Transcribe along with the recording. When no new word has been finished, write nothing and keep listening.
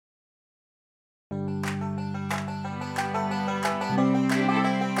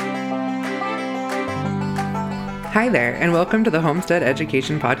Hi there, and welcome to the Homestead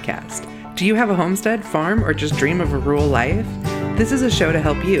Education Podcast. Do you have a homestead, farm, or just dream of a rural life? This is a show to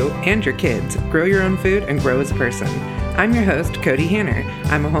help you and your kids grow your own food and grow as a person. I'm your host, Cody Hanner.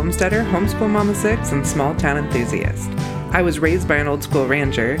 I'm a homesteader, homeschool mom of six, and small town enthusiast. I was raised by an old school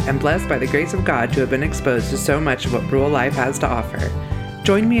rancher and blessed by the grace of God to have been exposed to so much of what rural life has to offer.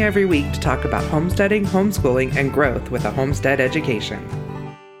 Join me every week to talk about homesteading, homeschooling, and growth with a homestead education.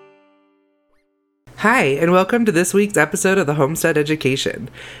 Hi, and welcome to this week's episode of the Homestead Education.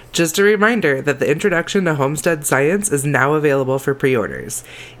 Just a reminder that the Introduction to Homestead Science is now available for pre-orders.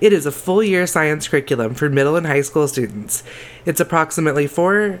 It is a full-year science curriculum for middle and high school students. It's approximately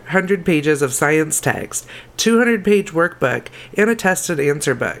 400 pages of science text, 200-page workbook, and a test and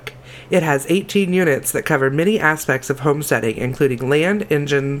answer book. It has 18 units that cover many aspects of homesteading, including land,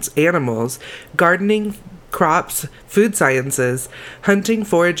 engines, animals, gardening, crops, food sciences, hunting,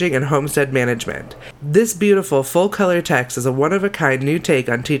 foraging, and homestead management. This beautiful full-color text is a one-of-a-kind new take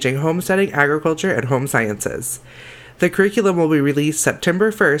on teaching homesteading, agriculture, and home sciences. The curriculum will be released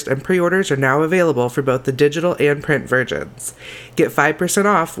September 1st, and pre-orders are now available for both the digital and print versions. Get 5%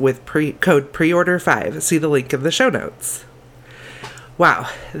 off with code PREORDER5. See the link in the show notes. Wow,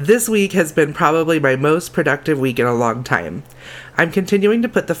 this week has been probably my most productive week in a long time. I'm continuing to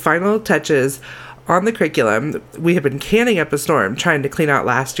put the final touches on the curriculum. We have been canning up a storm, trying to clean out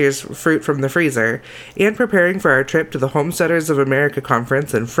last year's fruit from the freezer, and preparing for our trip to the Homesteaders of America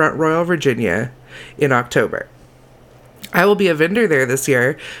conference in Front Royal, Virginia in October. I will be a vendor there this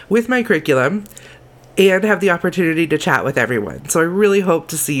year with my curriculum and have the opportunity to chat with everyone, so I really hope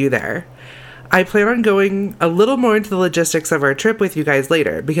to see you there. I plan on going a little more into the logistics of our trip with you guys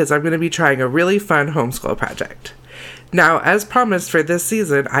later, because I'm going to be trying a really fun homeschool project. Now, as promised for this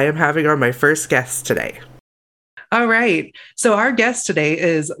season, I am having on my first guest today. All right. So our guest today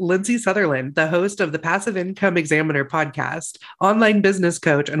is Lindsay Sutherland, the host of the Passive Income Examiner podcast, online business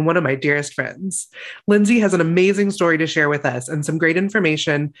coach, and one of my dearest friends. Lindsay has an amazing story to share with us and some great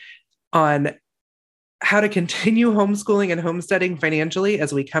information on how to continue homeschooling and homesteading financially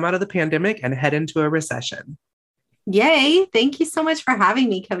as we come out of the pandemic and head into a recession. Yay. Thank you so much for having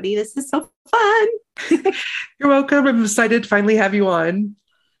me, Cody. This is so fun. You're welcome. I'm excited to finally have you on.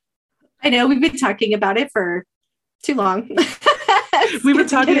 I know we've been talking about it for too long. We've been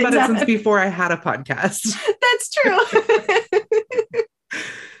talking about it since before I had a podcast. That's true.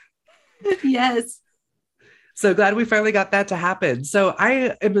 Yes. So glad we finally got that to happen. So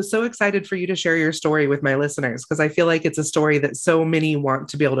I am so excited for you to share your story with my listeners, because I feel like it's a story that so many want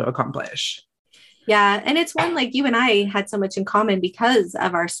to be able to accomplish. Yeah. And it's one like you and I had so much in common because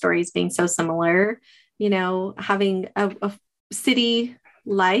of our stories being so similar, you know, having a city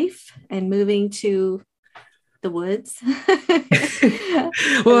life and moving to the woods.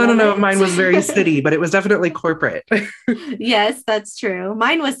 Well, I don't know if mine was very city, but it was definitely corporate. Yes, that's true.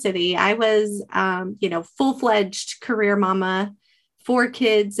 Mine was city. I was, full-fledged career mama, 4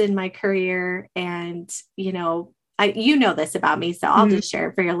 kids in my career. And, you know this about me, so I'll just share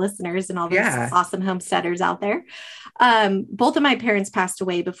it for your listeners and all these awesome homesteaders out there. Both of my parents passed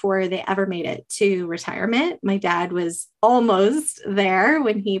away before they ever made it to retirement. My dad was almost there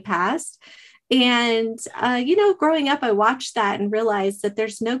when he passed. And, growing up, I watched that and realized that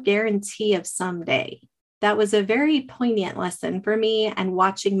there's no guarantee of someday. That was a very poignant lesson for me. And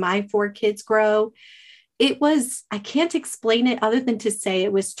watching my 4 kids grow, I can't explain it other than to say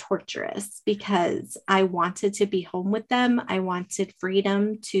it was torturous, because I wanted to be home with them. I wanted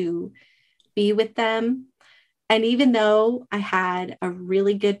freedom to be with them. And even though I had a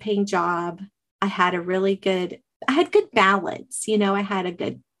really good paying job, I had good balance. I had a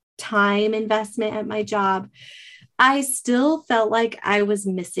good time investment at my job. I still felt like I was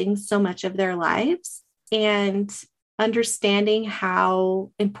missing so much of their lives, and understanding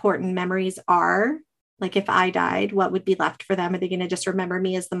how important memories are. Like if I died, what would be left for them? Are they going to just remember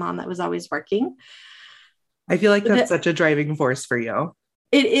me as the mom that was always working? I feel like that's such a driving force for you.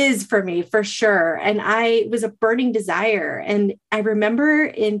 It is for me, for sure. And it was a burning desire. And I remember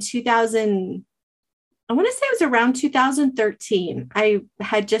in 2000, I want to say it was around 2013, I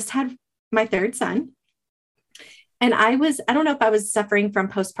had just had my 3rd son. And I don't know if I was suffering from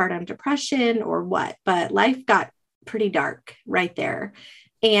postpartum depression or what, but life got pretty dark right there.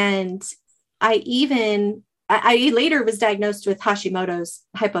 And I later was diagnosed with Hashimoto's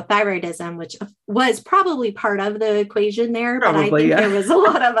hypothyroidism, which was probably part of the equation there, but I think there was a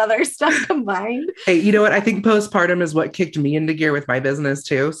lot of other stuff combined. Hey, you know what? I think postpartum is what kicked me into gear with my business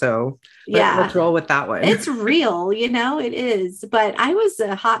too. So let's roll with that one. It's real, it is. But I was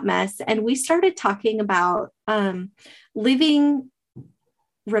a hot mess, and we started talking about living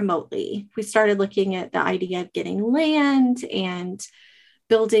remotely. We started looking at the idea of getting land and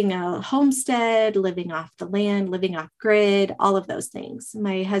building a homestead, living off the land, living off grid, all of those things.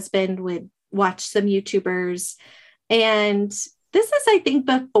 My husband would watch some YouTubers. And this is, I think,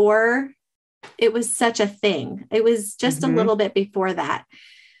 before it was such a thing. It was just a little bit before that.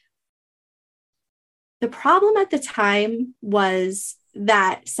 The problem at the time was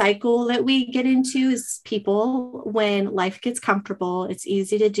that cycle that we get into as people when life gets comfortable. It's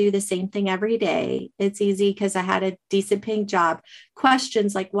easy to do the same thing every day. It's easy because I had a decent paying job.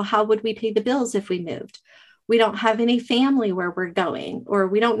 Questions like, well, how would we pay the bills if we moved? We don't have any family where we're going, or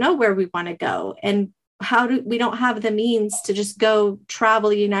we don't know where we want to go. And we don't have the means to just go travel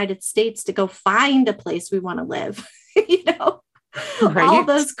the United States to go find a place we want to live, right? All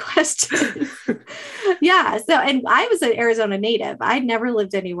those questions. Yeah. So, and I was an Arizona native. I'd never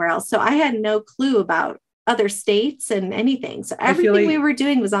lived anywhere else. So I had no clue about other states and anything. So everything we were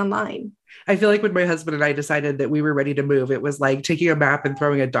doing was online. I feel like when my husband and I decided that we were ready to move, it was like taking a map and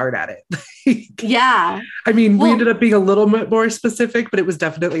throwing a dart at it. Yeah. I mean, we ended up being a little bit more specific, but it was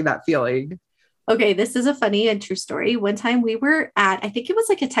definitely that feeling. Okay, this is a funny and true story. One time we were at, I think it was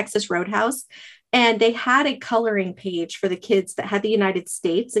like a Texas Roadhouse, and they had a coloring page for the kids that had the United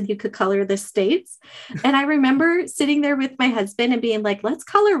States, and you could color the states. And I remember sitting there with my husband and being like, let's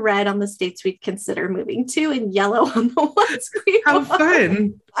color red on the states we'd consider moving to and yellow on the ones we How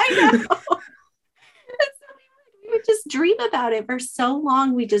fun. I know. We would just dream about it for so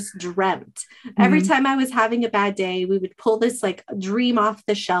long. We just dreamt. Every time I was having a bad day, we would pull this like dream off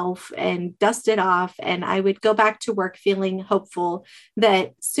the shelf and dust it off. And I would go back to work feeling hopeful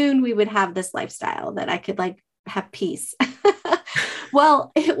that soon we would have this lifestyle that I could like have peace.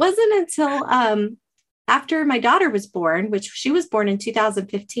 Well, it wasn't until after my daughter was born, which she was born in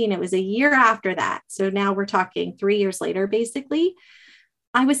 2015. It was a year after that. So now we're talking 3 years later, basically.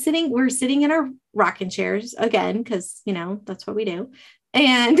 we were sitting in our rocking chairs again, because, that's what we do.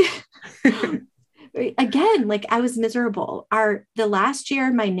 And again, like I was miserable. The last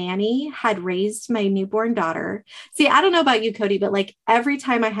year, my nanny had raised my newborn daughter. See, I don't know about you, Cody, but like every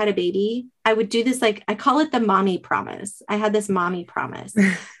time I had a baby, I would do this, like, I call it the mommy promise. I had this mommy promise.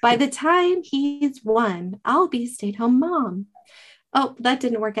 By the time he's 1, I'll be a stay-at-home mom. Oh, that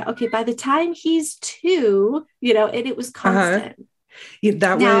didn't work out. Okay. By the time he's 2, and it was constant.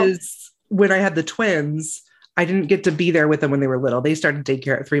 That was when I had the twins. I didn't get to be there with them when they were little. They started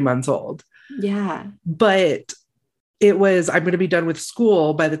daycare at 3 months old. Yeah. But it was, I'm going to be done with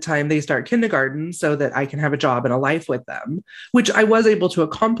school by the time they start kindergarten so that I can have a job and a life with them, which I was able to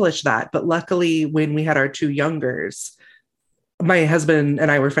accomplish that. But luckily, when we had our 2 youngers, my husband and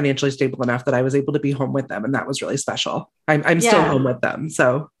I were financially stable enough that I was able to be home with them. And that was really special. I'm still home with them.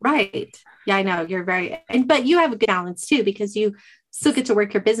 So. Right. Yeah, I know you're but you have a good balance too, because you still get to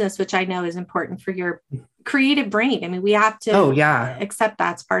work your business, which I know is important for your creative brain. I mean, we have to accept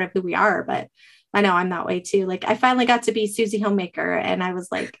that's part of who we are, but I know I'm that way too. Like I finally got to be Susie Homemaker and I was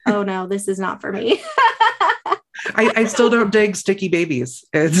like, oh no, this is not for me. I still don't dig sticky babies.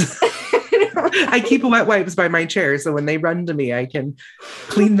 I keep wet wipes by my chair. So when they run to me, I can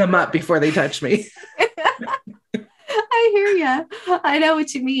clean them up before they touch me. I hear you. I know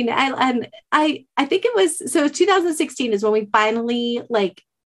what you mean. I think it was, so 2016 is when we finally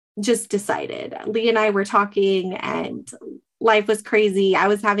just decided. Lee and I were talking and life was crazy. I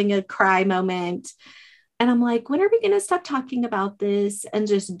was having a cry moment. And I'm like, when are we going to stop talking about this and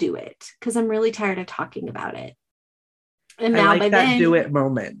just do it? Because I'm really tired of talking about it. And now by then, do it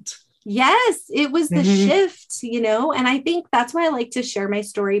moment. Yes, it was the shift, and I think that's why I like to share my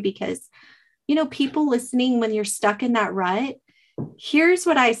story because, people listening, when you're stuck in that rut, here's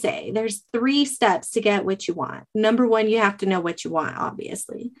what I say. There's 3 steps to get what you want. Number 1, you have to know what you want,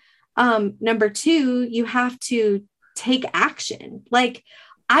 obviously. Number 2, you have to take action. Like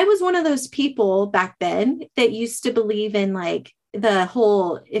I was one of those people back then that used to believe in the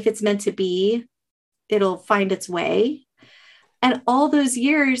whole, if it's meant to be, it'll find its way. And all those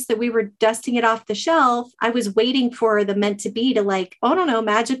years that we were dusting it off the shelf, I was waiting for the meant to be to I don't know,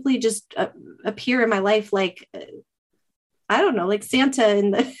 magically just appear in my life. I don't know, like Santa in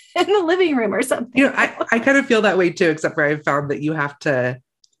the living room or something. I kind of feel that way too, except for I've found that you have to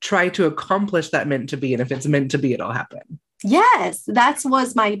try to accomplish that meant to be. And if it's meant to be, it'll happen. Yes, that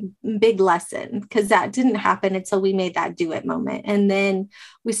was my big lesson, because that didn't happen until we made that do it moment. And then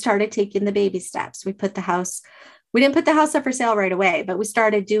we started taking the baby steps. We didn't put the house up for sale right away, but we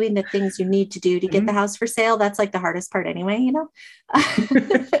started doing the things you need to do to get the house for sale. That's the hardest part anyway,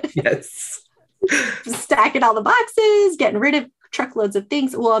 Yes. Stacking all the boxes, getting rid of truckloads of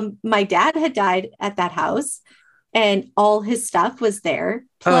things. Well, my dad had died at that house. and all his stuff was there, Oh,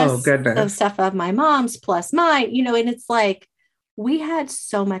 plus some goodness. stuff of my mom's, plus mine, and it's like we had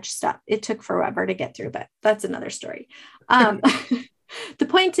so much stuff. It took forever to get through, but that's another story. Um, the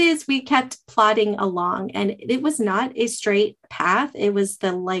point is we kept plodding along, and it was not a straight path. It was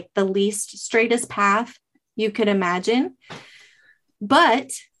the least straightest path you could imagine.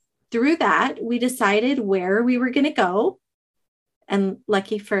 But through that, we decided where we were going to go. And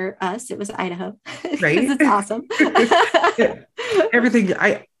lucky for us, it was Idaho because Right? it's awesome. Everything.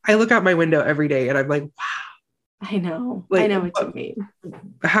 I look out my window every day and I'm like, I know like, what you mean.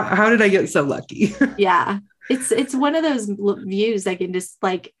 how did I get so lucky? Yeah. It's one of those views that can just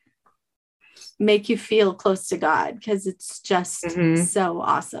like make you feel close to God because it's just so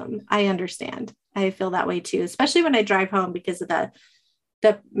awesome. I understand. I feel that way too, especially when I drive home because of the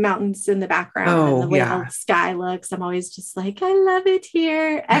mountains in the background and the way the sky looks. I'm always just like, I love it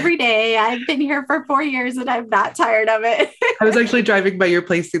here every day. I've been here for 4 years and I'm not tired of it. I was actually driving by your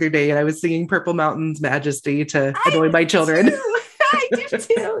place the other day and I was singing Purple Mountain's Majesty to annoy my children. I do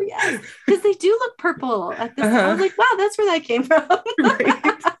too, yes. Because they do look purple at this. I was like, wow, that's where that came from. Right.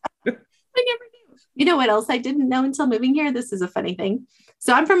 I never knew. You know what else I didn't know until moving here? This is a funny thing.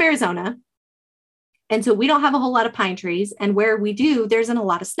 So I'm from Arizona. And so we don't have a whole lot of pine trees. And where we do, there isn't a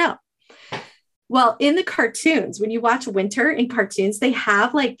lot of snow. Well, in the cartoons, when you watch winter in cartoons, they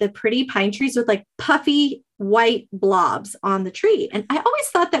have like the pretty pine trees with like puffy white blobs on the tree. And I always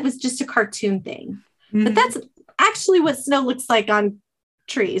thought that was just a cartoon thing. But that's actually what snow looks like on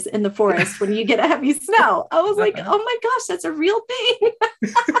trees in the forest when you get a heavy snow. I was like, oh my gosh, that's a real thing.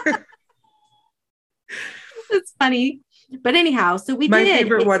 It's funny. But anyhow, so my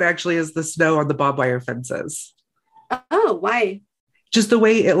favorite one actually is the snow on the barbed wire fences. Oh, why? Just the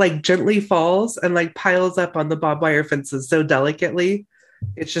way it like gently falls and like piles up on the barbed wire fences so delicately.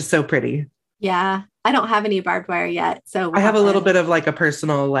 It's just so pretty. Yeah. I don't have any barbed wire yet. So I have a little bit of like a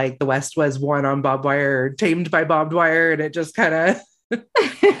personal, like the West was won on barbed wire, or tamed by barbed wire. And it just kind of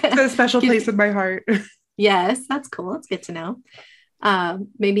got a special place in my heart. Yes. That's cool. It's good to know.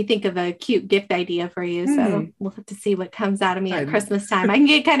 Made me think of a cute gift idea for you. So we'll have to see what comes out of me at Christmas time. I can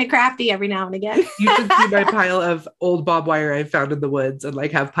get kind of crafty every now and again. You should see my pile of old barbed wire I found in the woods and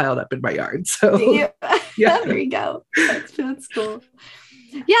like have piled up in my yard. So yeah, there you go. That's cool.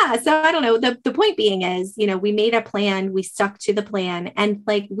 Yeah. So I don't know. The point being is, we made a plan, we stuck to the plan, and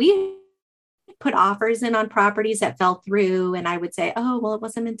like we put offers in on properties that fell through. And I would say, oh, well, it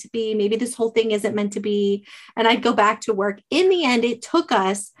wasn't meant to be. Maybe this whole thing isn't meant to be. And I'd go back to work. In the end, it took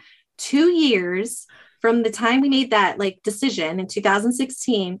us 2 years from the time we made that like decision in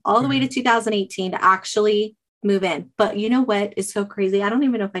 2016 all the way to 2018 to actually move in. But you know what is so crazy? I don't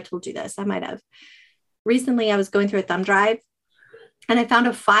even know if I told you this. I might have. Recently, I was going through a thumb drive and I found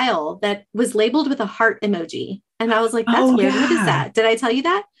a file that was labeled with a heart emoji. And I was like, that's weird. Yeah. What is that? Did I tell you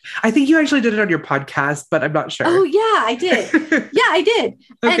that? I think you actually did it on your podcast, but I'm not sure. Oh, yeah, I did. Yeah, I did.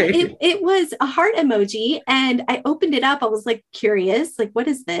 Okay. And it was a heart emoji. And I opened it up. I was like curious, like, what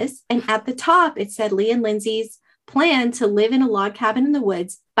is this? And at the top, it said Lee and Lindsay's plan to live in a log cabin in the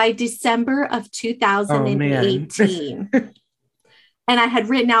woods by December of 2018. And I had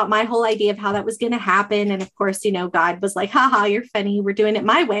written out my whole idea of how that was going to happen. And of course, God was like, haha, you're funny. We're doing it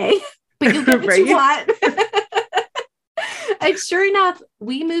my way, but you'll get what you want. And sure enough,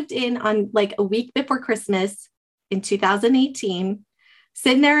 we moved in on like a week before Christmas in 2018,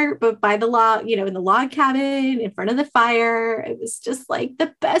 sitting there by the log, in the log cabin in front of the fire. It was just like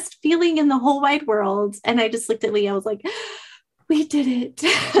the best feeling in the whole wide world. And I just looked at Lee. I was like, we did it.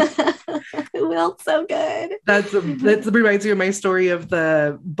 It felt so good. That reminds me of my story of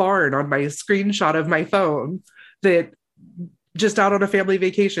the barn on my screenshot of my phone, that just out on a family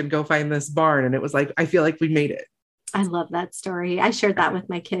vacation, go find this barn. And it was like, I feel like we made it. I love that story. I shared that with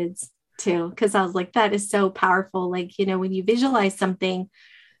my kids too, because I was like, that is so powerful. Like, when you visualize something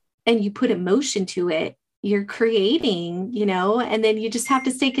and you put emotion to it, you're creating, and then you just have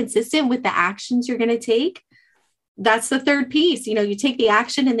to stay consistent with the actions you're going to take. That's the third piece. You take the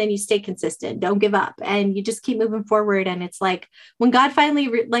action and then you stay consistent. Don't give up and you just keep moving forward. And it's like when God finally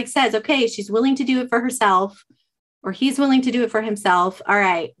says, okay, she's willing to do it for herself, or he's willing to do it for himself. All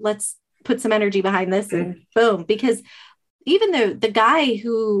right, let's put some energy behind this and boom. Because even though the guy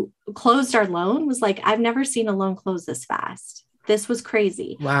who closed our loan was like, I've never seen a loan close this fast. This was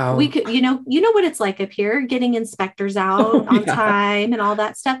crazy. Wow. We could, you know what it's like up here, getting inspectors out on time and all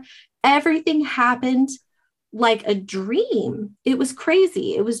that stuff. Everything happened like a dream. It was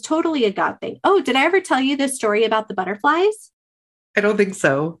crazy. It was totally a God thing. Oh, did I ever tell you this story about the butterflies? I don't think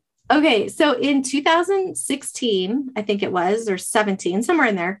so. Okay, so in 2016, I think it was, or 17, somewhere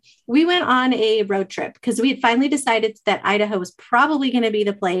in there, we went on a road trip because we had finally decided that Idaho was probably going to be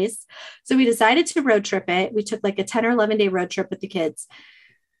the place. So we decided to road trip it. We took like a 10 or 11-day road trip with the kids.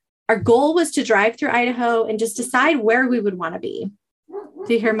 Our goal was to drive through Idaho and just decide where we would want to be.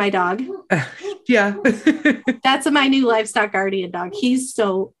 Do you hear my dog? Yeah. That's my new livestock guardian dog. He's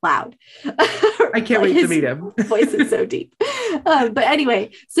so loud. I can't wait to meet him. Voice is so deep. But anyway,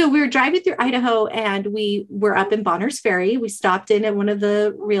 so we were driving through Idaho and we were up in Bonners Ferry. We stopped in at one of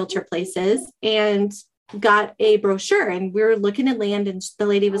the realtor places and got a brochure, and we were looking at land, and the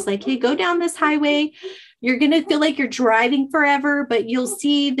lady was like, hey, go down this highway. You're going to feel like you're driving forever, but you'll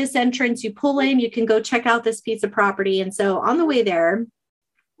see this entrance. You pull in, you can go check out this piece of property. And so on the way there,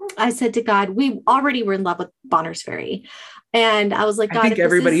 I said to God, we already were in love with Bonners Ferry. And I was like, God, I think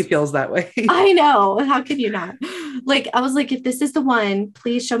everybody feels that way. I know. How can you not? Like, I was like, if this is the one,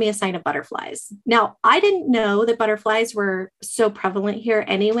 please show me a sign of butterflies. Now, I didn't know that butterflies were so prevalent here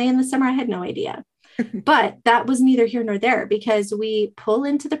anyway in the summer. I had no idea. But that was neither here nor there, because we pull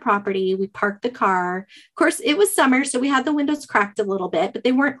into the property, we park the car. Of course, it was summer, so we had the windows cracked a little bit, but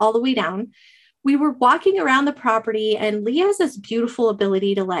they weren't all the way down. We were walking around the property, and Lee has this beautiful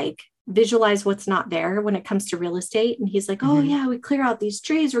ability to like visualize what's not there when it comes to real estate. And he's like, oh yeah, we clear out these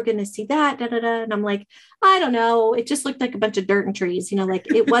trees, we're going to see that. Da, da, da. And I'm like, I don't know. It just looked like a bunch of dirt and trees,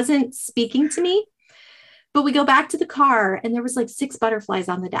 like it wasn't speaking to me. But we go back to the car, and there was like 6 butterflies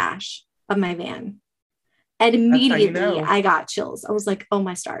on the dash of my van. And immediately I got chills. I was like, oh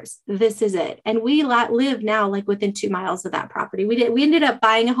my stars, this is it. And we live now like within 2 miles of that property. We ended up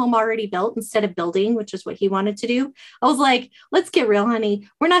buying a home already built instead of building, which is what he wanted to do. I was like, let's get real, honey.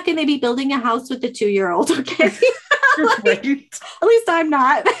 We're not going to be building a house with a 2-year-old. Okay. Like, at least I'm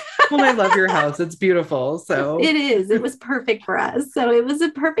not. Well, I love your house. It's beautiful. So it is. It was perfect for us. So it was a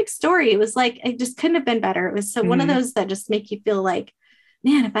perfect story. It was like, it just couldn't have been better. It was so one of those that just make you feel like,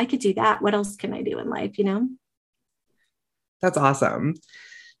 man, if I could do that, what else can I do in life? That's awesome.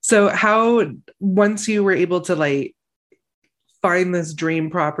 So how, once you were able to like find this dream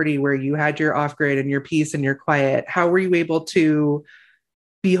property where you had your off grid and your peace and your quiet, how were you able to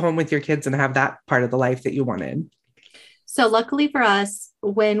be home with your kids and have that part of the life that you wanted? So luckily for us,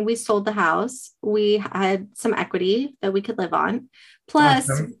 when we sold the house, we had some equity that we could live on.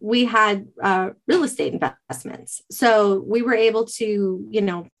 Plus, we had real estate investments. So we were able to,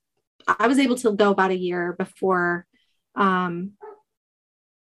 I was able to go about a year before I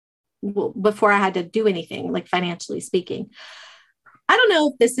had to do anything, like financially speaking. I don't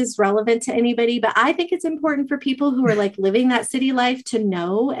know if this is relevant to anybody, but I think it's important for people who are like living that city life to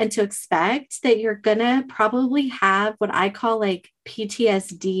know and to expect that you're going to probably have what I call like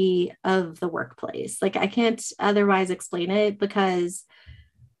PTSD of the workplace. Like I can't otherwise explain it because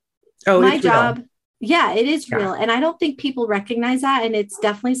my job, it is real. And I don't think people recognize that. And it's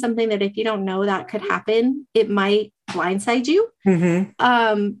definitely something that if you don't know that could happen, it might blindside you.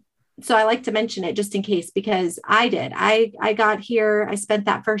 So I like to mention it just in case, because I did. I got here. I spent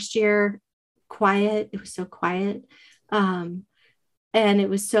that first year quiet. It was so quiet. And it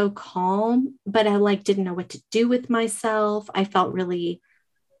was so calm, but I like didn't know what to do with myself. I felt really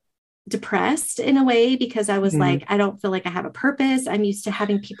depressed in a way because I was like, I don't feel like I have a purpose. I'm used to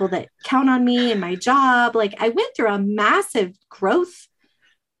having people that count on me in my job. Like I went through a massive growth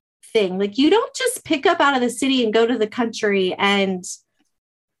thing. Like you don't just pick up out of the city and go to the country and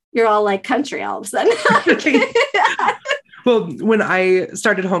you're all like country all of a sudden. Well, when I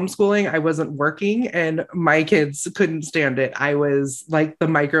started homeschooling, I wasn't working and my kids couldn't stand it. I was like the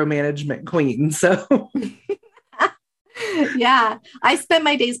micromanagement queen. So yeah, I spent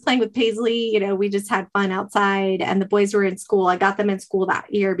my days playing with Paisley. We just had fun outside and the boys were in school. I got them in school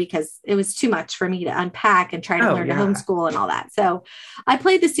that year because it was too much for me to unpack and try to learn to homeschool and all that. So I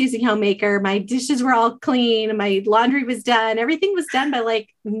played the Susie Homemaker. My dishes were all clean. My laundry was done. Everything was done by like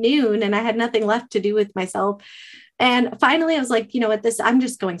noon and I had nothing left to do with myself. And finally I was like, I'm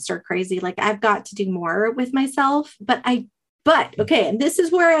just going stir crazy. Like I've got to do more with myself, but okay. And this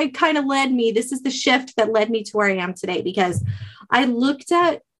is where it kind of led me. This is the shift that led me to where I am today, because I looked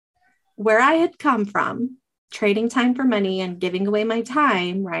at where I had come from, trading time for money and giving away my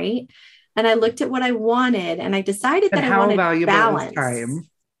time. Right. And I looked at what I wanted and I decided that I wanted balance. Time.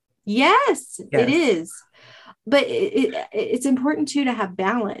 Yes, it is. But it's important too, to have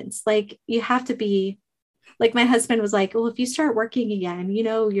balance. Like you have to be like, my husband was like, well, if you start working again,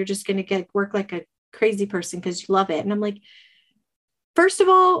 you're just going to work like a crazy person because you love it. And I'm like, first of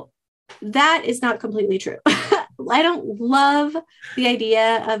all, that is not completely true. I don't love the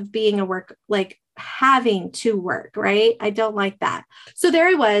idea of being like having to work, right? I don't like that. So there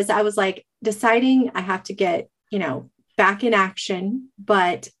I was like deciding I have to get, back in action,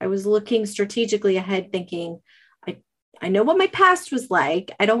 but I was looking strategically ahead thinking, I know what my past was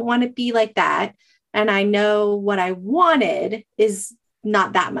like. I don't want to be like that. And I know what I wanted is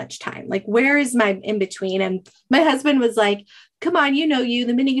not that much time. Like, where is my in between? And my husband was like, come on,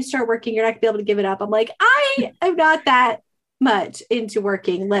 the minute you start working, you're not gonna be able to give it up. I'm like, I am not that much into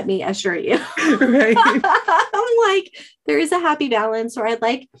working, let me assure you. Right. I'm like, there is a happy balance where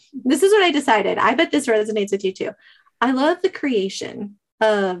this is what I decided. I bet this resonates with you too. I love the creation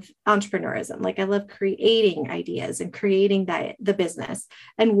of entrepreneurism. Like, I love creating ideas and creating the business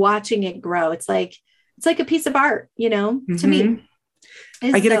and watching it grow. It's like a piece of art, to me.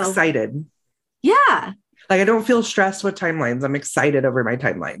 And I get excited. Yeah. Like, I don't feel stressed with timelines. I'm excited over my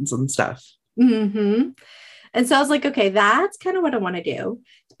timelines and stuff. Mm-hmm. And so I was like, okay, that's kind of what I want to do.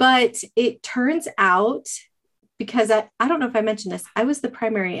 But it turns out, because I don't know if I mentioned this, I was the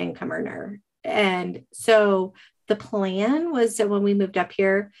primary income earner. And so the plan was that when we moved up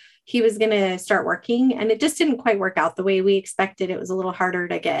here, he was going to start working, and it just didn't quite work out the way we expected. It was a little harder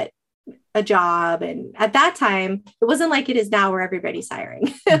to get a job. And at that time, it wasn't like it is now where everybody's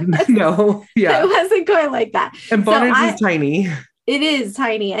hiring. No. Yeah. It wasn't quite like that. And Bonnage is tiny. It is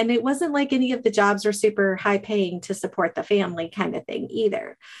tiny. And it wasn't like any of the jobs were super high paying to support the family kind of thing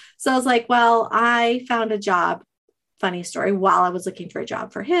either. So I was like, well, I found a job. Funny story. While I was looking for a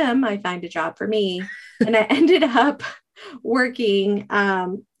job for him, I found a job for me. And I ended up working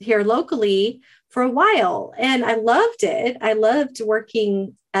here locally for a while. And I loved it. I loved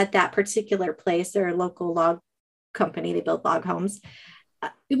working at that particular place. They're a local log company. They build log homes.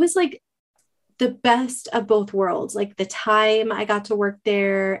 It was like the best of both worlds. Like, the time I got to work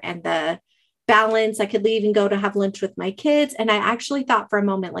there and the balance, I could leave and go to have lunch with my kids. And I actually thought for a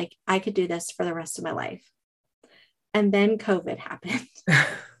moment, like, I could do this for the rest of my life. And then COVID happened.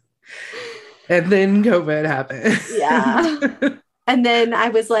 Yeah. And then I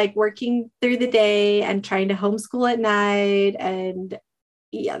was like working through the day and trying to homeschool at night. And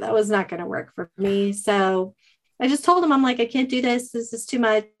yeah, that was not going to work for me. So I just told him, I'm like, I can't do this. This is too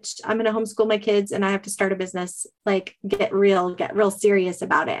much. I'm going to homeschool my kids and I have to start a business, like get real serious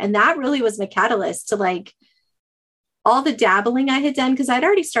about it. And that really was my catalyst to like all the dabbling I had done, because I'd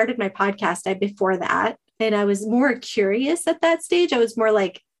already started my podcast before that. And I was more curious at that stage. I was more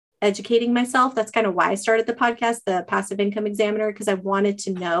like educating myself. That's kind of why I started the podcast, the Passive Income Examiner, because I wanted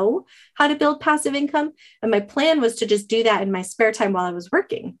to know how to build passive income. And my plan was to just do that in my spare time while I was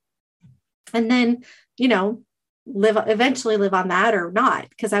working. And then, eventually live on that or not,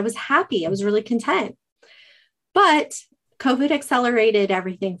 because I was happy. I was really content. But COVID accelerated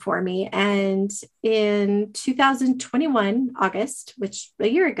everything for me. And in 2021, August, which a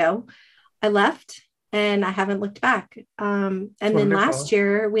year ago, I left. And I haven't looked back. And then last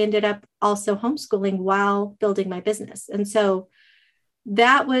year, we ended up also homeschooling while building my business. And so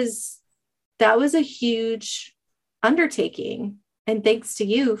that was a huge undertaking. And thanks to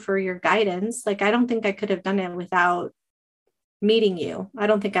you for your guidance. Like, I don't think I could have done it without meeting you. I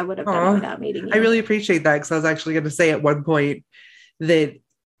don't think I would have done it without meeting you. I really appreciate that, because I was actually going to say at one point that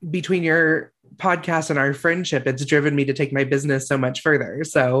between your podcast and our friendship, it's driven me to take my business so much further.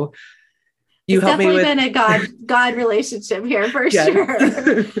 So it's definitely been a God relationship here for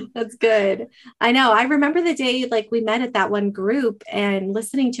sure. That's good. I know. I remember the day like we met at that one group and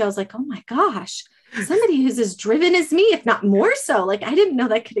listening to you, I was like, oh my gosh, somebody who's as driven as me, if not more so. Like, I didn't know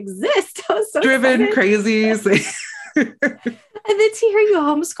that could exist. I was so driven, excited. crazy. And then to hear you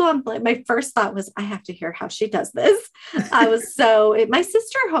homeschool, I'm like, my first thought was, I have to hear how she does this. My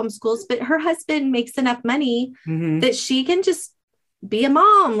sister homeschools, but her husband makes enough money that she can just be a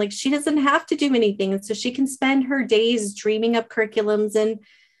mom. Like, she doesn't have to do anything. And so she can spend her days dreaming up curriculums and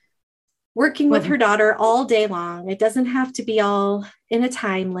working with her daughter all day long. It doesn't have to be all in a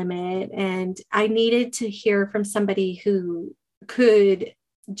time limit. And I needed to hear from somebody who could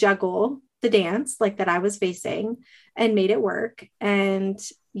juggle the dance like that I was facing and made it work. And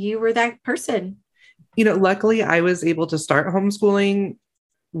you were that person. Luckily I was able to start homeschooling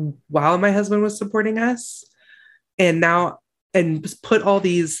while my husband was supporting us, and put all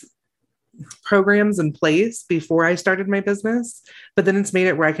these programs in place before I started my business. But then it's made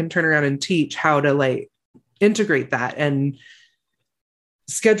it where I can turn around and teach how to like integrate that and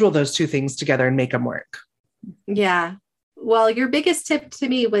schedule those two things together and make them work. Yeah. Well, your biggest tip to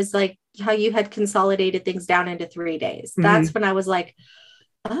me was like how you had consolidated things down into 3 days. That's when I was like,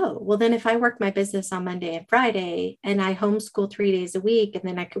 oh, well, then if I work my business on Monday and Friday and I homeschool 3 days a week, and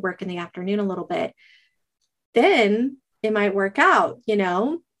then I could work in the afternoon a little bit, then it might work out,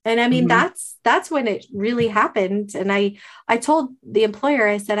 And I mean, Mhm. that's when it really happened. And I told the employer,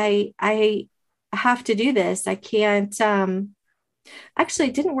 I said, I have to do this. I can't, actually,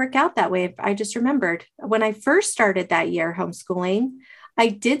 it didn't work out that way. I just remembered when I first started that year homeschooling, I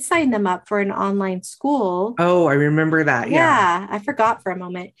did sign them up for an online school. Oh, I remember that. Yeah. Yeah, I forgot for a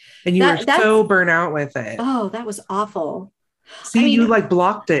moment. And you were That's so burnt out with it. oh, that was awful. I See, you mean, like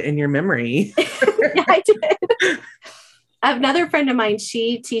blocked it in your memory. yeah, I did. Another friend of mine,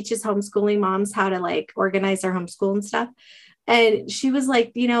 she teaches homeschooling moms how to like organize their homeschool and stuff. And she was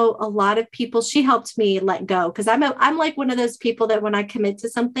like, a lot of people, she helped me let go because I'm like one of those people that when I commit to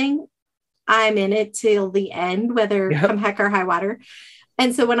something, I'm in it till the end, whether come Yep. heck or high water.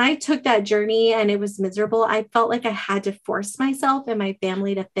 And so when I took that journey and it was miserable, I felt like I had to force myself and my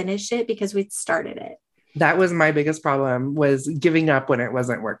family to finish it because we'd started it. That was my biggest problem was giving up when it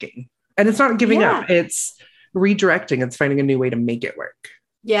wasn't working. And it's not giving up, Yeah. it's redirecting, it's finding a new way to make it work.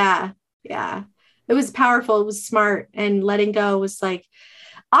 Yeah. Yeah. It was powerful. It was smart. And letting go was like,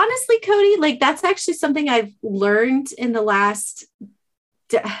 honestly, Cody, like that's actually something I've learned in the last,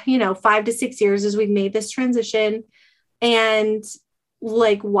 5 to 6 years as we've made this transition. And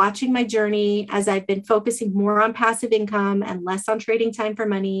like watching my journey as I've been focusing more on passive income and less on trading time for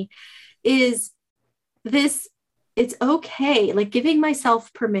money is this it's okay, like giving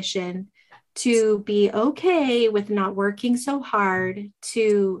myself permission to be okay with not working so hard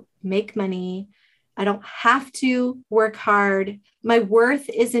to make money. I don't have to work hard. My worth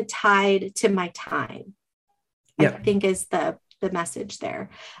isn't tied to my time, I Yep. think is the message there.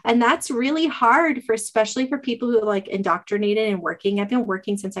 And that's really hard for especially for people who are like indoctrinated and working. I've been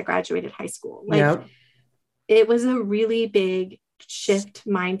working since I graduated high school. Like Yep. it was a really big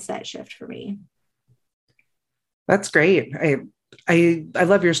mindset shift for me. That's great. I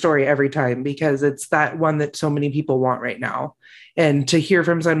love your story every time because it's that one that so many people want right now. And to hear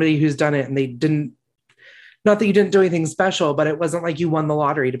from somebody who's done it and they didn't, not that you didn't do anything special, but it wasn't like you won the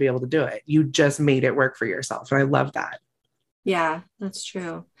lottery to be able to do it. You just made it work for yourself. And I love that. Yeah, that's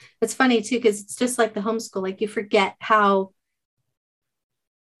true. It's funny too, because it's just like the homeschool, like you forget how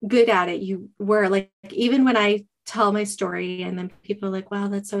good at it you were. Like even when I tell my story and then people are like, wow,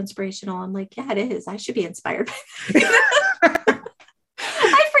 that's so inspirational. I'm like, yeah, it is. I should be inspired by that.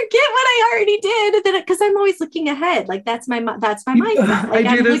 I forget what I already did. And then because I'm always looking ahead. Like that's my mindset. I Like do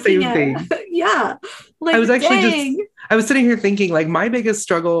I'm the looking same at thing. yeah. I Like was actually just, dang. I was sitting here thinking like my biggest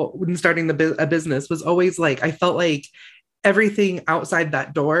struggle when starting a business was always like, I felt like everything outside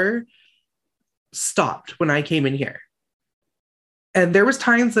that door stopped when I came in here. And there was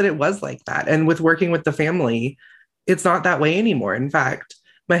times that it was like that. And with working with the family, it's not that way anymore. In fact,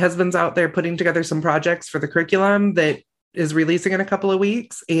 my husband's out there putting together some projects for the curriculum that is releasing in a couple of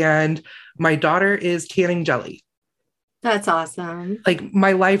weeks. And my daughter is canning jelly. That's awesome. Like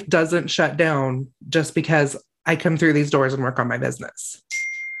my life doesn't shut down just because I come through these doors and work on my business.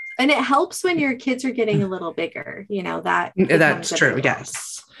 And it helps when your kids are getting a little bigger, that becomes That's a true. big help.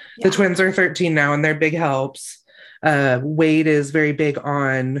 Yes. The Yeah. twins are 13 now and they're big helps. Wade is very big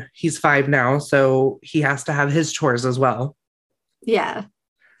on, he's 5 now, so he has to have his chores as well. Yeah.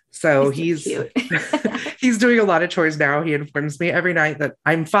 So He's so cute. he's doing a lot of chores now. He informs me every night that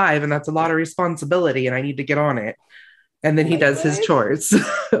I'm 5 and that's a lot of responsibility and I need to get on it. And then Oh he my does his gosh. chores,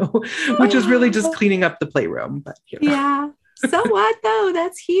 which is really just cleaning up the playroom. But Yeah. So what though?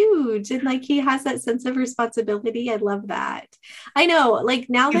 That's huge. And like he has that sense of responsibility. I love that. I know, like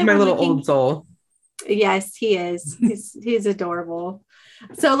now he's that my we're little old looking, soul. yes, he is. He's adorable.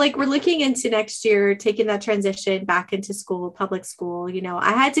 So like we're looking into next year, taking that transition back into school, public school.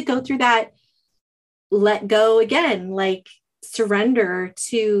 I had to go through that let go again, like surrender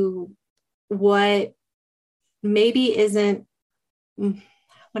to what maybe isn't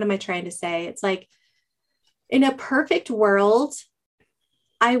what am I trying to say? It's like in a perfect world,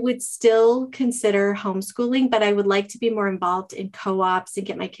 I would still consider homeschooling, but I would like to be more involved in co-ops and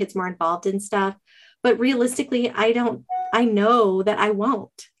get my kids more involved in stuff. But realistically, I know that I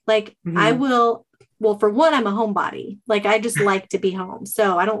won't. Like I Mhm. will, well, for one, I'm a homebody. Like I just like to be home.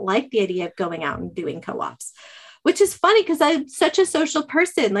 So I don't like the idea of going out and doing co-ops, which is funny because I'm such a social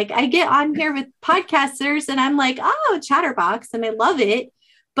person. Like I get on here with podcasters and I'm like, oh, chatterbox, and I love it.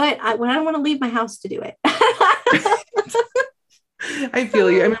 But when I don't want to leave my house to do it. I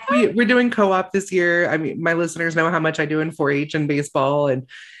feel you. I mean, we're doing co-op this year. I mean, my listeners know how much I do in 4-H and baseball and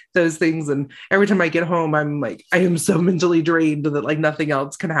those things. And every time I get home, I'm like, I am so mentally drained that like nothing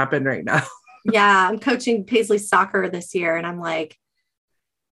else can happen right now. Yeah, I'm coaching Paisley soccer this year, and I'm like,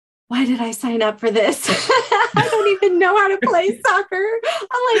 why did I sign up for this? I don't even know how to play soccer.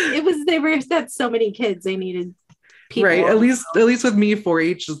 I'm like, they had so many kids they needed Right. people. At least with me,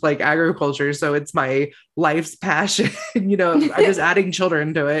 4-H is like agriculture. So it's my life's passion. I'm just adding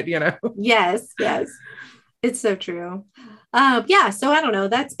children to it, Yes, yes. It's so true. Yeah, so I don't know.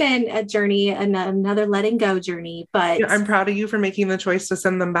 That's been a journey, another letting go journey. But Yeah, I'm proud of you for making the choice to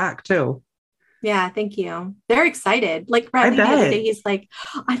send them back too. yeah, thank you. They're excited. Like I Riley the other day, bet. he's like,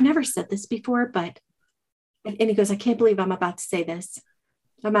 I've never said this before, but and he goes, I can't believe I'm about to say this.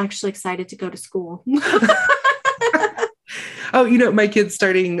 I'm actually excited to go to school. Oh, my kids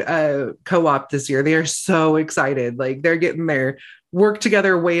starting co-op this year. They are so excited. Like they're getting their work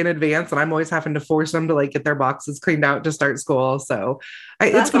together way in advance, and I'm always having to force them to like get their boxes cleaned out to start school. So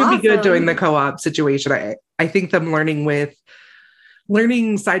it's That's going to be good doing the awesome. co-op situation. I think them learning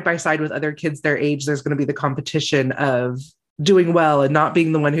side by side with other kids their age, there's going to be the competition of doing well and not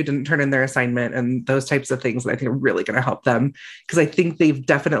being the one who didn't turn in their assignment and those types of things that I think are really going to help them, because I think they've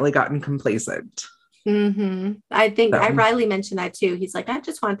definitely gotten complacent. I think So. Riley mentioned that too. He's like, I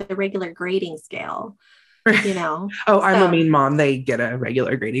just want the regular grading scale, Oh, I'm a So, mean mom. They get a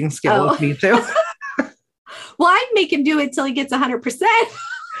regular grading scale with oh, me too. well, I'd make him do it till he gets 100%.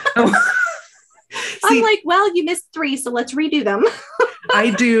 Oh, I'm see, like, well, you missed 3, so let's redo them. I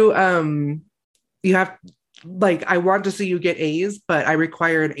do. You have like, I want to see you get A's, but I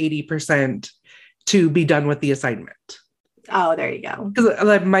require an 80% to be done with the assignment. Oh, there you go. Because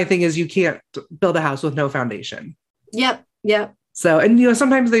like, my thing is, you can't build a house with no foundation. Yep. Yep. So, and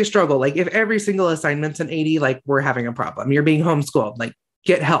sometimes they struggle. Like if every single assignment's an 80, like we're having a problem. You're being homeschooled, like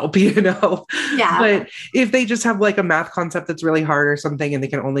get help, Yeah. But if they just have like a math concept that's really hard or something and they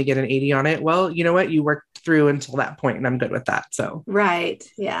can only get an 80 on it, well, you know what? You worked through until that point and I'm good with that. So, Right.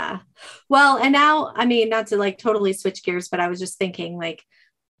 Yeah. Well, and now, I mean, not to like totally switch gears, but I was just thinking like,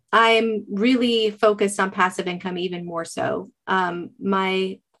 I'm really focused on passive income even more so.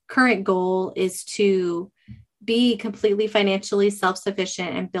 My current goal is to be completely financially self-sufficient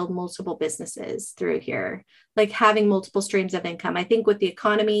and build multiple businesses through here, like having multiple streams of income. I think with the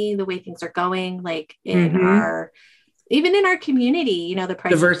economy, the way things are going, like even in our community, the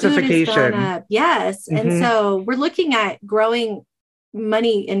price of food has gone diversification. up. Yes. And Mm-hmm. so we're looking at growing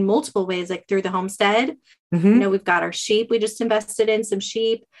money in multiple ways, like through the homestead. Mm-hmm. We've got our sheep. We just invested in some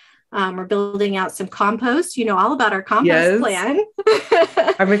sheep. We're building out some compost, all about our compost Yes. plan.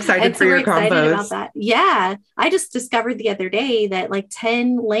 I'm excited And for so we're your excited about compost. that. Yeah. I just discovered the other day that like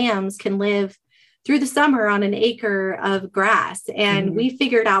 10 lambs can live through the summer on an acre of grass. And we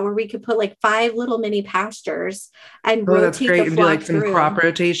figured out where we could put like 5 little mini pastures and Oh, that's rotate the great. And do like flock some crop through.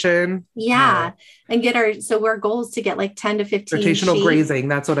 rotation. Yeah. And so our goal is to get like 10 to 15 Rotational sheep. grazing.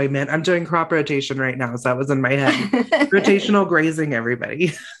 That's what I meant. I'm doing crop rotation right now. So that was in my head. Rotational grazing,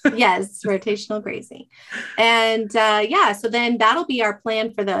 everybody. Yes, rotational grazing. And so then that'll be our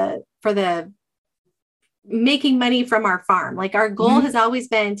plan for the making money from our farm. Like our goal has always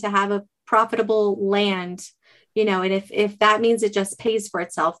been to have a profitable land, and if that means it just pays for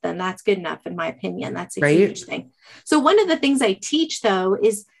itself, then that's good enough, in my opinion. That's a huge thing. So one of the things I teach though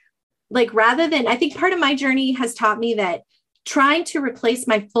is like, rather than, I think part of my journey has taught me that trying to replace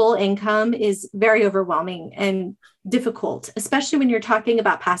my full income is very overwhelming and difficult, especially when you're talking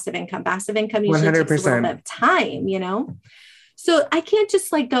about passive income. Passive income usually 100%. takes a little bit of time. So I can't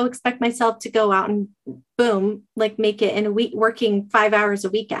just like go expect myself to go out and boom, like make it in a week, working 5 hours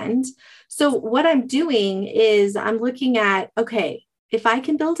a weekend. So what I'm doing is I'm looking at, okay, if I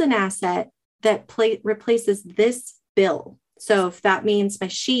can build an asset that replaces this bill. So if that means my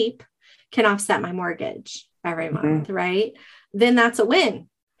sheep can offset my mortgage every month, right? Then that's a win.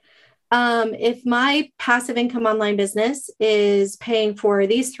 If my passive income online business is paying for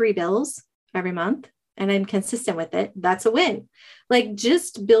these 3 bills every month, and I'm consistent with it, that's a win. Like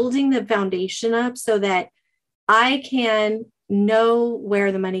just building the foundation up so that I can know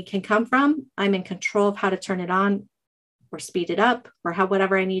where the money can come from. I'm in control of how to turn it on or speed it up or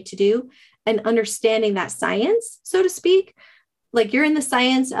whatever I need to do, and understanding that science, so to speak. Like you're in the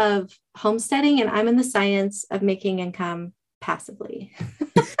science of homesteading and I'm in the science of making income passively.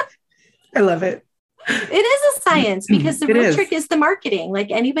 I love it. It is a science because the real is. trick is the marketing.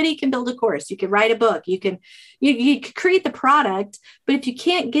 Like anybody can build a course. You can write a book. You can create the product, but if you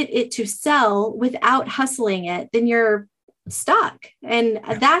can't get it to sell without hustling it, then you're stuck. And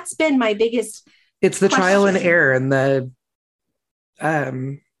that's been my biggest. It's the question. trial and error and the,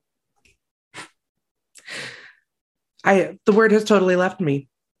 the word has totally left me.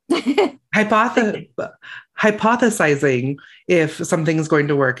 Hypothesizing if something's going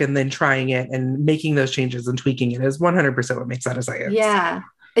to work and then trying it and making those changes and tweaking it is 100% what makes that a science. Yeah.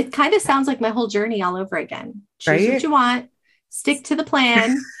 It kind of sounds like my whole journey all over again. Choose what you want, stick to the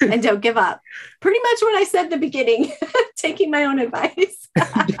plan and don't give up. Pretty much what I said in the beginning, taking my own advice.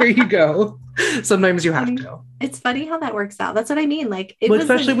 There you go. Sometimes you have to. It's funny how that works out. That's what I mean. Like,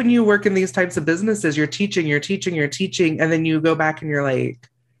 especially when you work in these types of businesses, you're teaching, and then you go back and you're like,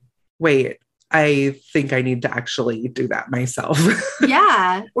 wait, I think I need to actually do that myself.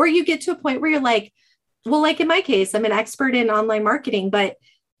 Yeah. Or you get to a point where you're like, well, like in my case, I'm an expert in online marketing, but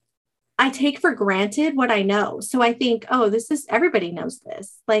I take for granted what I know. So I think, oh, everybody knows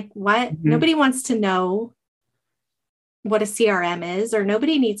this. Like, what? Mm-hmm. Nobody wants to know what a CRM is, or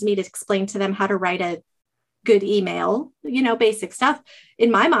nobody needs me to explain to them how to write a good email, basic stuff in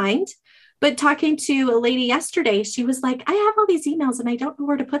my mind. But talking to a lady yesterday, she was like, I have all these emails and I don't know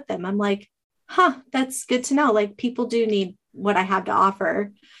where to put them. I'm like, that's good to know. Like, people do need what I have to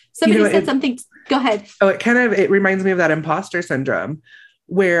offer. Somebody said something. Go ahead. Oh, it reminds me of that imposter syndrome,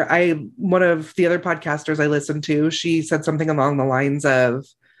 where one of the other podcasters I listened to, she said something along the lines of,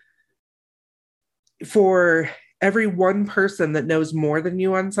 for every one person that knows more than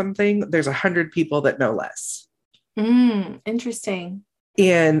you on something, there's 100 people that know less. Interesting.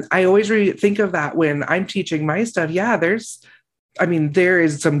 And I always think of that when I'm teaching my stuff. Yeah, there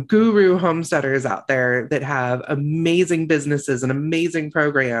is some guru homesteaders out there that have amazing businesses and amazing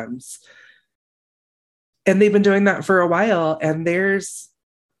programs. And they've been doing that for a while. And there's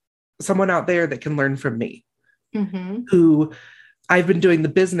someone out there that can learn from me, who I've been doing the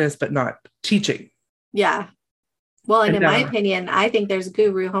business, but not teaching. Yeah. Well, and in my opinion, I think there's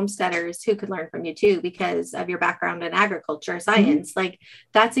guru homesteaders who could learn from you too, because of your background in agriculture science. Like,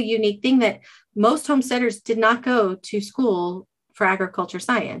 that's a unique thing that most homesteaders did not go to school for agriculture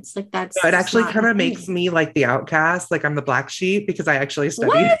science. Like, that's it actually kind of makes me like the outcast. Like, I'm the black sheep because I actually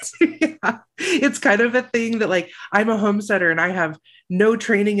studied. Yeah. It's kind of a thing that, like, I'm a homesteader and I have no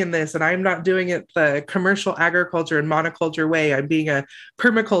training in this, and I'm not doing it the commercial agriculture and monoculture way. I'm being a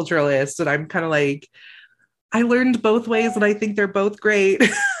permaculturalist, and I'm kind of like, I learned both ways and I think they're both great.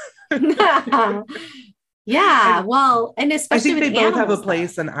 Yeah. Well, and especially I think they both have a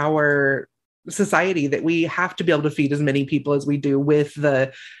place in our society, that we have to be able to feed as many people as we do with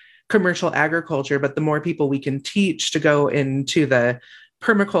the commercial agriculture. But the more people we can teach to go into the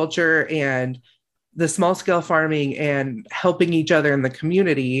permaculture and the small scale farming and helping each other in the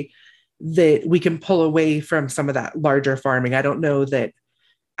community, that we can pull away from some of that larger farming. I don't know that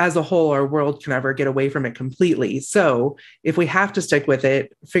as a whole, our world can ever get away from it completely. So if we have to stick with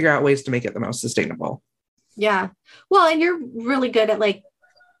it, figure out ways to make it the most sustainable. Yeah. Well, and you're really good at like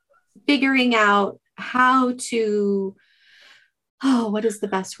figuring out how to, what is the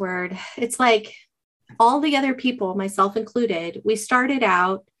best word? It's like all the other people, myself included, we started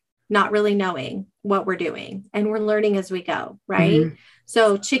out not really knowing what we're doing, and we're learning as we go. Right. Mm-hmm.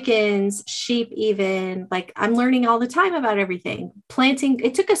 So chickens, sheep, even, like, I'm learning all the time about everything. Planting,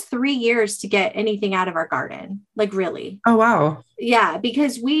 it took us 3 years to get anything out of our garden. Like, really. Oh, wow. Yeah.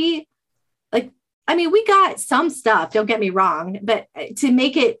 Because we got some stuff, don't get me wrong, but to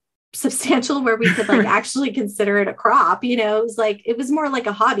make it substantial where we could like actually consider it a crop, it was more like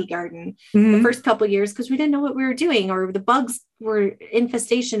a hobby garden the first couple of years, because we didn't know what we were doing, or the bugs were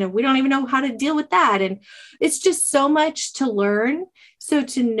infestation and we don't even know how to deal with that. And it's just so much to learn. So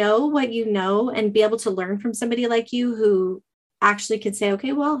to know what you know and be able to learn from somebody like you who actually could say,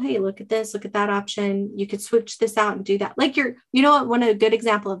 okay, well, hey, look at this, look at that option. You could switch this out and do that. Like one a good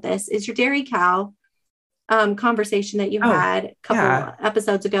example of this is your dairy cow conversation that you had a couple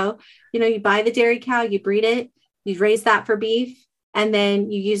episodes ago. You buy the dairy cow, you breed it, you raise that for beef, and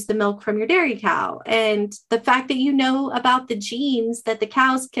then you use the milk from your dairy cow. And the fact that you know about the genes that the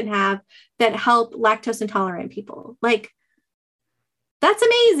cows can have that help lactose intolerant people, like, that's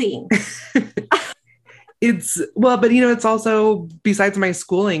amazing. But it's also, besides my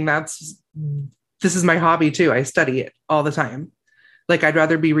schooling, this is my hobby too. I study it all the time. Like, I'd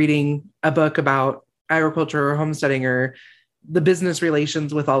rather be reading a book about agriculture or homesteading or the business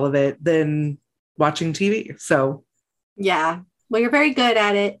relations with all of it than watching TV. So yeah, well, you're very good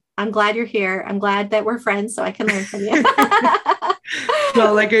at it. I'm glad you're here. I'm glad that we're friends so I can learn from you.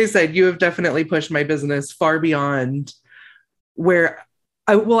 Well, like I said, you have definitely pushed my business far beyond where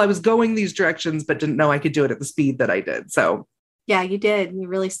I was going these directions, but didn't know I could do it at the speed that I did. So yeah, you did. You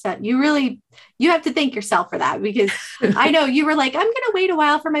have to thank yourself for that, because I know you were like, I'm going to wait a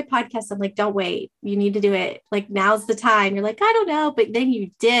while for my podcast. I'm like, don't wait. You need to do it. Like, now's the time. You're like, I don't know. But then you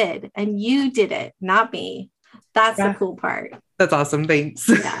did, and you did it, not me. That's the cool part. That's awesome. Thanks.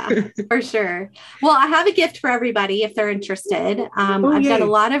 Yeah, for sure. Well, I have a gift for everybody if they're interested. I've done a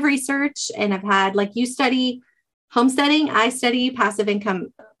lot of research, and I've had, like, you study homesteading. I study passive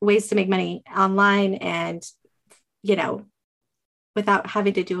income, ways to make money online, and, without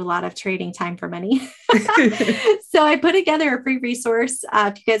having to do a lot of trading time for money. So I put together a free resource.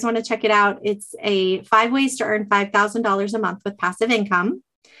 If you guys want to check it out, it's a 5 ways to earn $5,000 a month with passive income.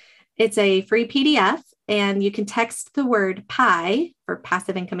 It's a free PDF, and you can text the word PIE for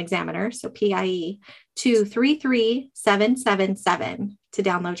Passive Income Examiner, so PIE, to 33777 to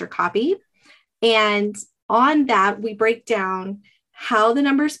download your copy. And on that, we break down how the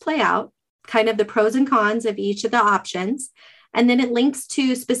numbers play out, kind of the pros and cons of each of the options. And then it links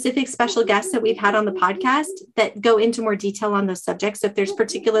to specific special guests that we've had on the podcast that go into more detail on those subjects. So if there's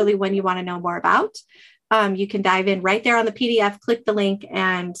particularly one you want to know more about, you can dive in right there on the PDF, click the link,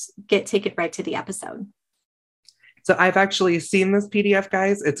 and take it right to the episode. So I've actually seen this PDF,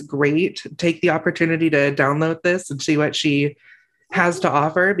 guys. It's great. Take the opportunity to download this and see what she has to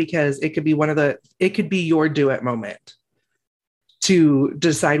offer, because it could be it could be your do it moment to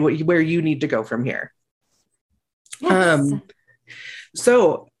decide where you need to go from here. Yes.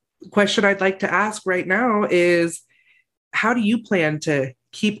 So question I'd like to ask right now is, how do you plan to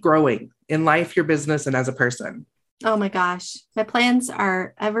keep growing in life, your business, and as a person? Oh my gosh, my plans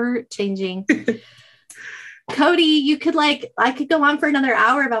are ever changing. Cody, I could go on for another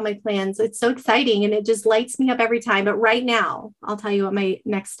hour about my plans. It's so exciting and it just lights me up every time. But right now, I'll tell you what my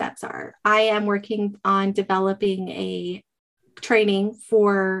next steps are. I am working on developing a training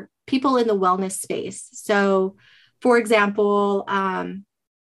for people in the wellness space. So, for example,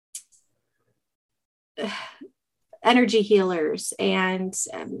 energy healers and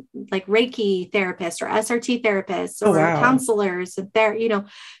like Reiki therapists or SRT therapists or counselors,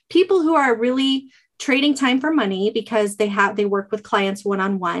 people who are really trading time for money because they work with clients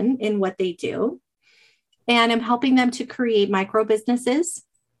one-on-one in what they do. And I'm helping them to create micro businesses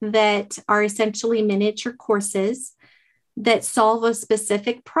that are essentially miniature courses that solve a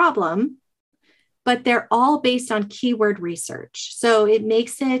specific problem, but they're all based on keyword research. So it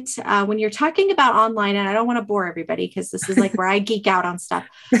makes it, when you're talking about online, and I don't want to bore everybody because this is like where I geek out on stuff,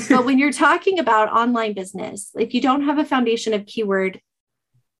 but when you're talking about online business, if you don't have a foundation of keyword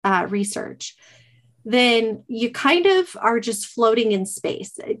research, then you kind of are just floating in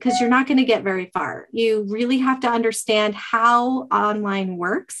space because you're not going to get very far. You really have to understand how online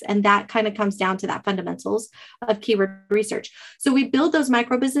works. And that kind of comes down to that fundamentals of keyword research. So we build those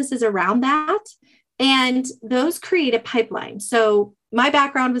micro businesses around that, and those create a pipeline. So my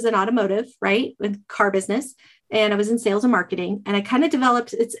background was in automotive, right? With car business. And I was in sales and marketing, and I kind of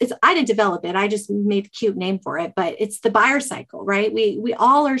developed, I didn't develop it. I just made a cute name for it, but it's the buyer cycle, right? We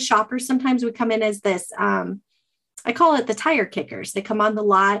all are shoppers. Sometimes we come in as this, I call it the tire kickers. They come on the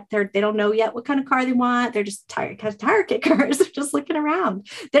lot. They don't know yet what kind of car they want. They're just tire kickers. They're just looking around.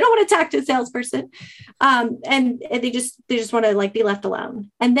 They don't want to talk to a salesperson. And they just want to be left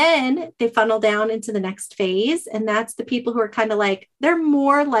alone. And then they funnel down into the next phase. And that's the people who are kind of they're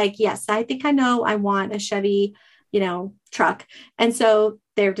more like, yes, I think I know I want a Chevy, truck. And so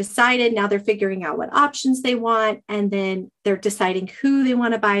they're decided. Now they're figuring out what options they want. And then they're deciding who they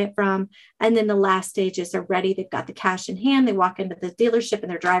want to buy it from. And then the last stage is they're ready. They've got the cash in hand. They walk into the dealership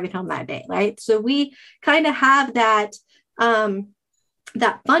and they're driving home that day. Right. So we kind of have that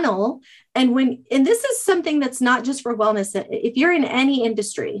funnel. And this is something that's not just for wellness. If you're in any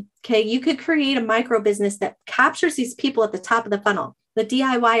industry, okay, you could create a micro business that captures these people at the top of the funnel, the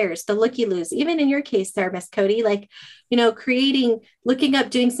DIYers, the looky-loos, even in your case there, Miss Cody, looking up,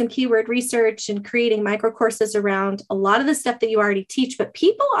 doing some keyword research and creating micro courses around a lot of the stuff that you already teach, but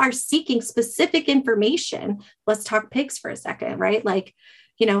people are seeking specific information. Let's talk pigs for a second, right?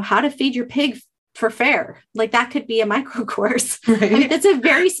 How to feed your pig for fair. That could be a micro course. Right. I mean, that's a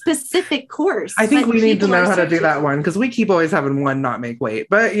very specific course. I think we need to know how to do that one, because we keep always having one not make weight,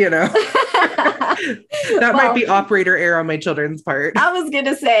 but that might be operator error on my children's part. I was going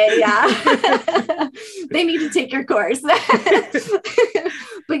to say, yeah, they need to take your course,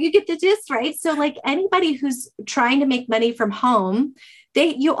 but you get the gist, right? So anybody who's trying to make money from home,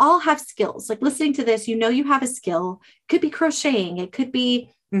 you all have skills. Listening to this, you have a skill. It could be crocheting. It could be,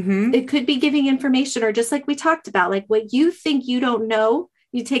 It could be giving information, or just like we talked about, what you think you don't know,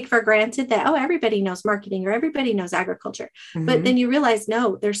 you take for granted that, everybody knows marketing or everybody knows agriculture. Mm-hmm. But then you realize,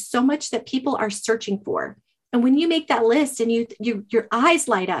 no, there's so much that people are searching for. And when you make that list and your eyes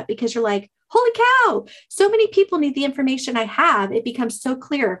light up because you're like, holy cow, so many people need the information I have. It becomes so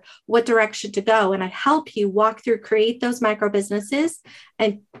clear what direction to go. And I help you walk through, create those micro businesses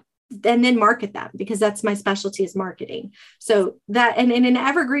and then market them, because that's my specialty, is marketing. So that, and in an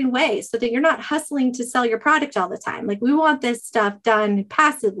evergreen way, so that you're not hustling to sell your product all the time. We want this stuff done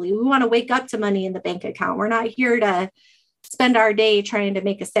passively. We want to wake up to money in the bank account. We're not here to spend our day trying to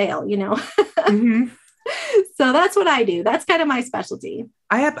make a sale, Mm-hmm. So that's what I do. That's kind of my specialty.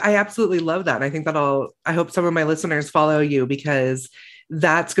 I absolutely love that. And I think I hope some of my listeners follow you, because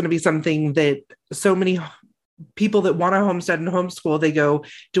that's going to be something that so many people that want to homestead and homeschool, they go,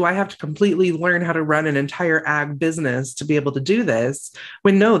 do I have to completely learn how to run an entire ag business to be able to do this?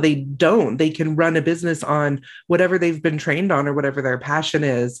 When no, they don't. They can run a business on whatever they've been trained on or whatever their passion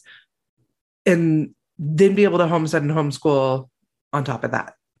is, and then be able to homestead and homeschool on top of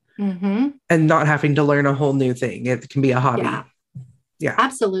that. Mm-hmm. And not having to learn a whole new thing. It can be a hobby. Yeah,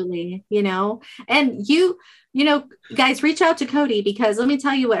 absolutely. And guys, reach out to Cody, because let me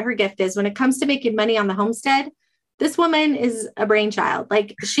tell you what her gift is when it comes to making money on the homestead. This woman is a brainchild.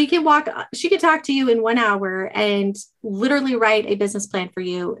 Like, she can talk to you in 1 hour and literally write a business plan for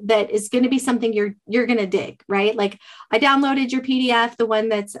you that is going to be something you're going to dig, right? Like, I downloaded your PDF, the one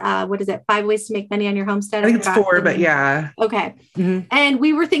that's, 5 ways to make money on your homestead. I think it's 4, but yeah. Okay. Mm-hmm. And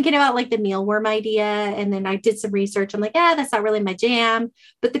we were thinking about like the mealworm idea. And then I did some research. I'm like, that's not really my jam,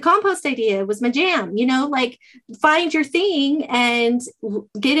 but the compost idea was my jam, like, find your thing and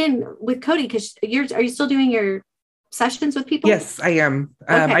get in with Cody. Cause are you still doing your sessions with people? Yes, I am.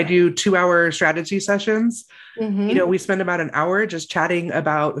 Okay. I do 2-hour strategy sessions. Mm-hmm. We spend about an hour just chatting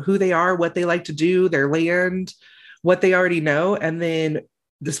about who they are, what they like to do, their land, what they already know, and then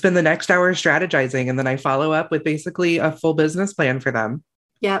spend the next hour strategizing. And then I follow up with basically a full business plan for them.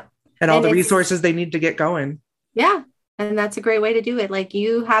 Yep. And all the resources they need to get going. Yeah. And that's a great way to do it. Like,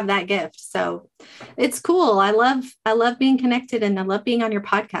 you have that gift. So it's cool. I love being connected, and I love being on your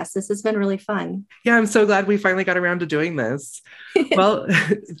podcast. This has been really fun. Yeah. I'm so glad we finally got around to doing this. Well,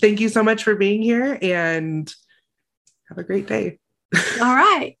 thank you so much for being here, and have a great day. All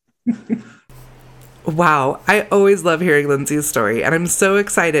right. Wow. I always love hearing Lindsay's story, and I'm so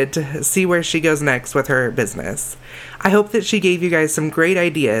excited to see where she goes next with her business. I hope that she gave you guys some great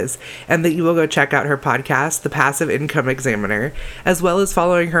ideas, and that you will go check out her podcast, The Passive Income Examiner, as well as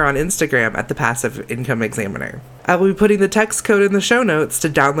following her on Instagram at The Passive Income Examiner. I will be putting the text code in the show notes to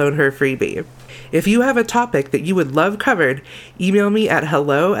download her freebie. If you have a topic that you would love covered, email me at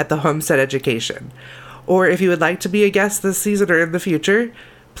hello@thehomesteadeducation. Or if you would like to be a guest this season or in the future,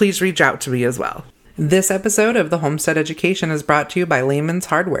 please reach out to me as well. This episode of the Homestead Education is brought to you by Lehman's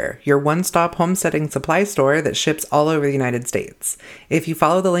Hardware, your one-stop homesteading supply store that ships all over the United States. If you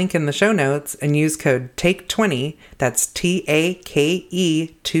follow the link in the show notes and use code TAKE20, that's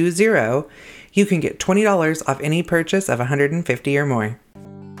TAKE20, you can get $20 off any purchase of $150 or more.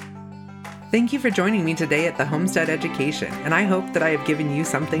 Thank you for joining me today at the Homestead Education, and I hope that I have given you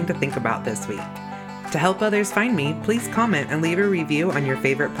something to think about this week. To help others find me, please comment and leave a review on your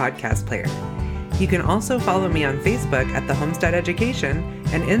favorite podcast player. You can also follow me on Facebook at The Homestead Education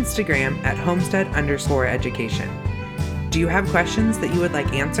and Instagram at Homestead_education. Do you have questions that you would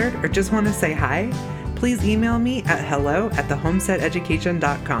like answered, or just want to say hi? Please email me at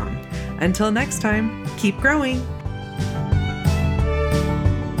hello@thehomesteadeducation.com. Until next time, keep growing!